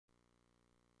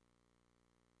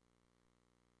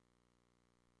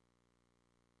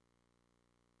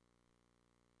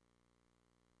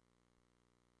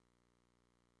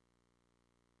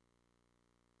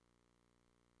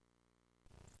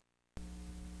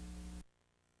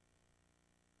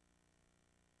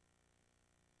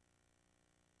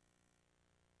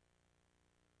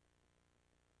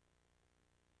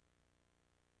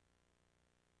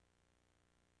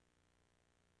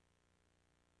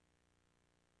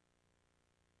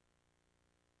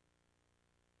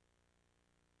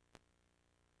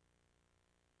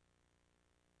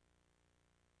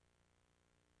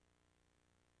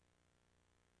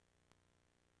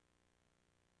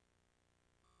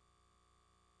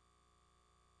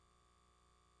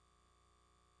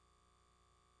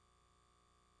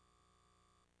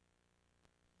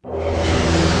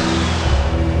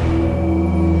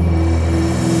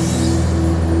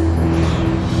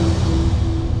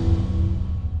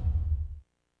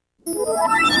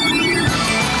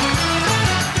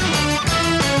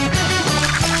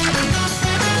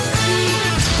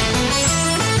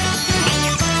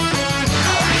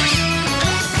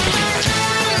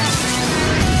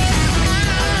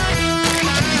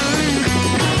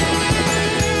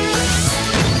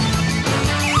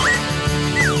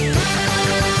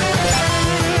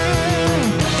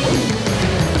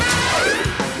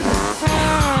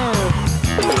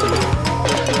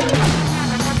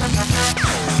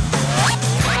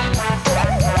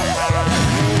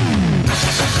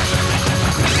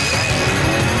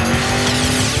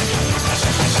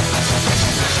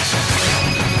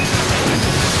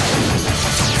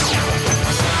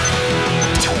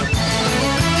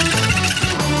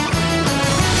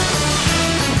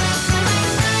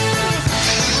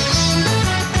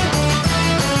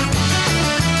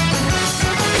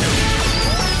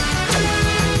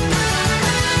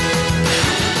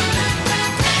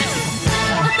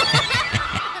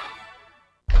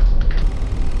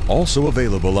Also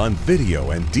available on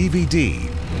video and DVD.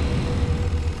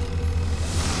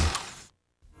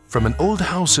 From an old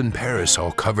house in Paris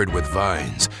all covered with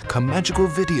vines come magical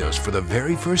videos for the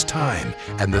very first time,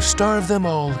 and the star of them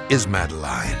all is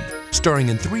Madeline. Starring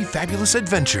in 3 fabulous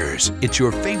adventures, it's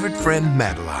your favorite friend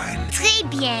Madeline. Très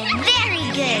bien,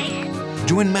 very good.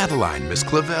 Join Madeline, Miss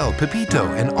Clavel, Pepito,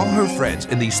 and all her friends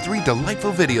in these 3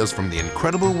 delightful videos from the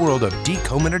incredible world of Deke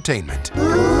Home Entertainment.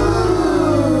 Ooh.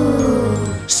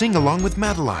 Sing along with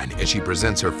Madeline as she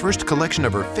presents her first collection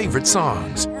of her favorite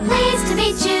songs. Pleased to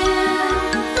meet you.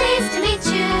 Pleased to meet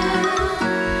you.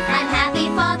 I'm happy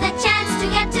for the chance to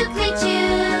get to greet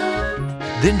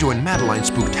you. Then join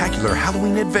Madeline's Spooktacular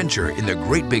Halloween adventure in the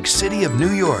great big city of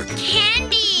New York.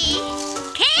 Candy!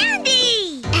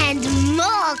 Candy! And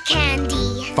more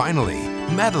candy. Finally,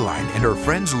 Madeline and her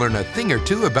friends learn a thing or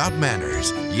two about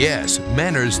manners. Yes,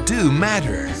 manners do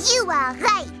matter. You are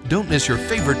right. Don't miss your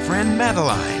favorite friend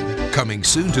Madeline. Coming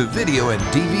soon to video and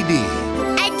DVD.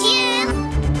 Adieu!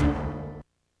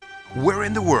 Where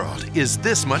in the world is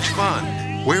this much fun?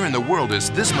 Where in the world is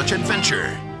this much adventure?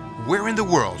 Where in the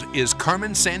world is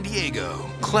Carmen Sandiego?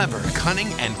 Clever,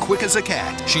 cunning, and quick as a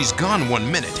cat. She's gone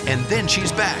 1 minute and then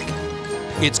she's back.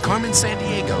 It's Carmen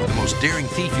Sandiego, the most daring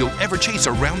thief you'll ever chase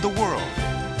around the world.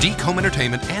 Deke Home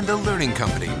Entertainment and the Learning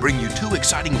Company bring you 2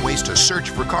 exciting ways to search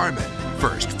for Carmen.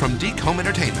 First, from Deke Home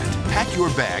Entertainment, pack your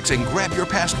bags and grab your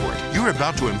passport. You're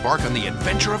about to embark on the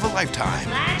adventure of a lifetime.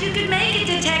 Glad you could make it,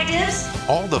 detectives.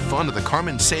 All the fun of the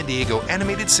Carmen Sandiego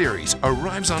animated series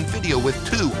arrives on video with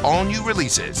 2 all-new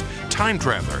releases, Time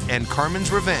Traveler and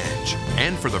Carmen's Revenge.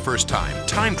 And for the first time,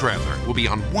 Time Traveler will be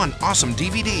on 1 awesome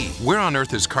DVD. Where on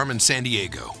Earth is Carmen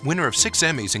Sandiego, winner of 6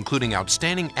 Emmys including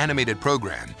Outstanding Animated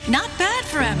Program, Not bad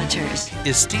for amateurs.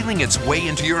 is stealing its way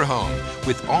into your home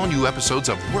with all new episodes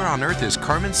of Where on Earth is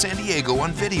Carmen Sandiego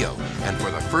on video and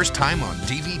for the first time on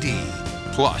DVD.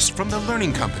 Plus, from the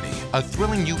Learning Company, a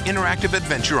thrilling new interactive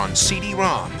adventure on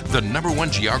CD-ROM, the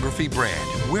 #1 geography brand.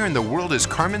 Where in the world is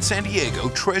Carmen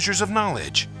Sandiego Treasures of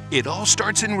Knowledge? It all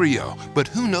starts in Rio, but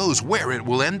who knows where it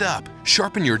will end up?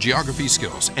 Sharpen your geography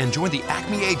skills and join the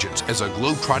Acme agents as a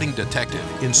globe-trotting detective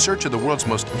in search of the world's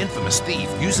most infamous thief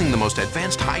using the most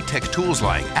advanced high-tech tools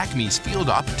like Acme's Field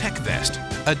Op Tech Vest,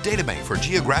 a databank for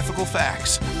geographical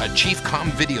facts, a Chief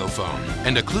Com video phone,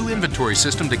 and a clue inventory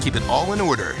system to keep it all in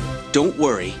order. Don't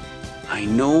worry, I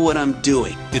know what I'm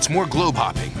doing. It's more globe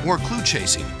hopping, more clue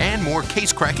chasing, and more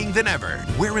case cracking than ever.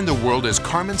 Where in the world is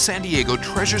Carmen Sandiego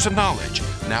Treasures of Knowledge?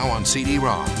 Now on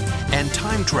CD-ROM. And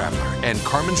Time Traveler and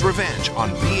Carmen's Revenge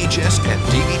on VHS and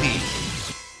DVD.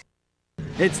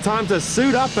 It's time to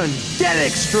suit up and get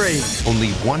extreme.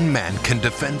 Only one man can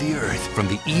defend the Earth from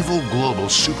the evil global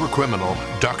supercriminal,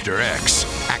 Dr. X,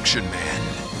 Action Man.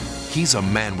 He's a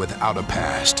man without a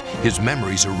past, his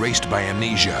memories erased by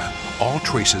amnesia, all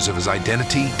traces of his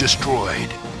identity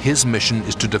destroyed. His mission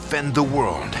is to defend the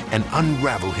world and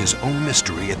unravel his own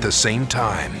mystery at the same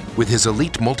time. With his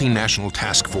elite multinational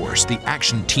task force, the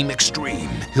Action Team Extreme,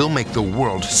 he'll make the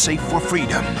world safe for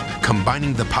freedom,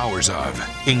 combining the powers of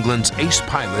England's ace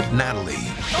pilot, Natalie,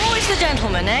 Always the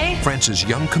gentleman, eh? France's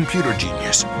young computer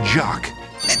genius, Jacques,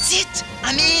 That's it!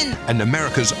 I'm in! and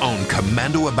America's own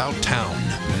commando about town,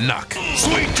 Nuck.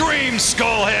 Sweet dreams,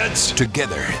 skullheads!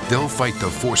 Together, they'll fight the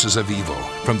forces of evil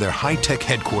from their high-tech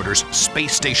headquarters,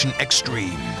 Space Station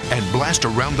Extreme, and blast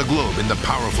around the globe in the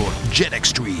powerful Jet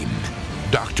Extreme.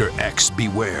 Dr. X,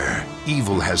 beware.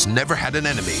 Evil has never had an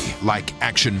enemy like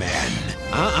Action Man.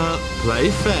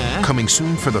 Play fair. Coming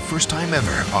soon for the first time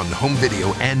ever on home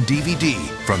video and DVD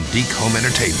from Deke Home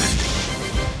Entertainment.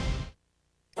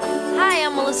 Hi,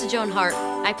 I'm Melissa Joan Hart.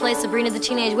 I play Sabrina the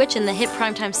Teenage Witch in the hit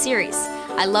primetime series.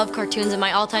 I love cartoons and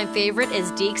my all-time favorite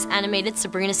is Deke's animated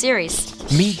Sabrina series.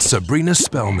 Meet Sabrina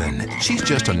Spellman. She's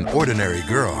just an ordinary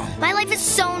girl. My life is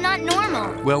so not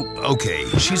normal. Well, okay,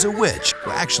 she's a witch.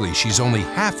 Actually, she's only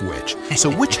half witch. So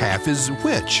which half is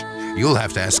which? You'll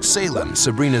have to ask Salem,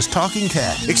 Sabrina's talking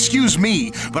cat. Excuse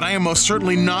me, but I am most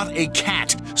certainly not a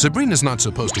cat. Sabrina's not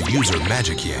supposed to use her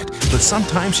magic yet, but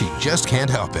sometimes she just can't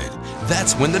help it.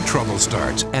 That's when the trouble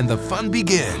starts and the fun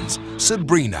begins.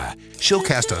 Sabrina, she'll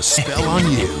cast a spell on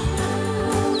you.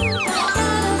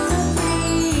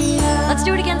 Let's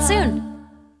do it again soon.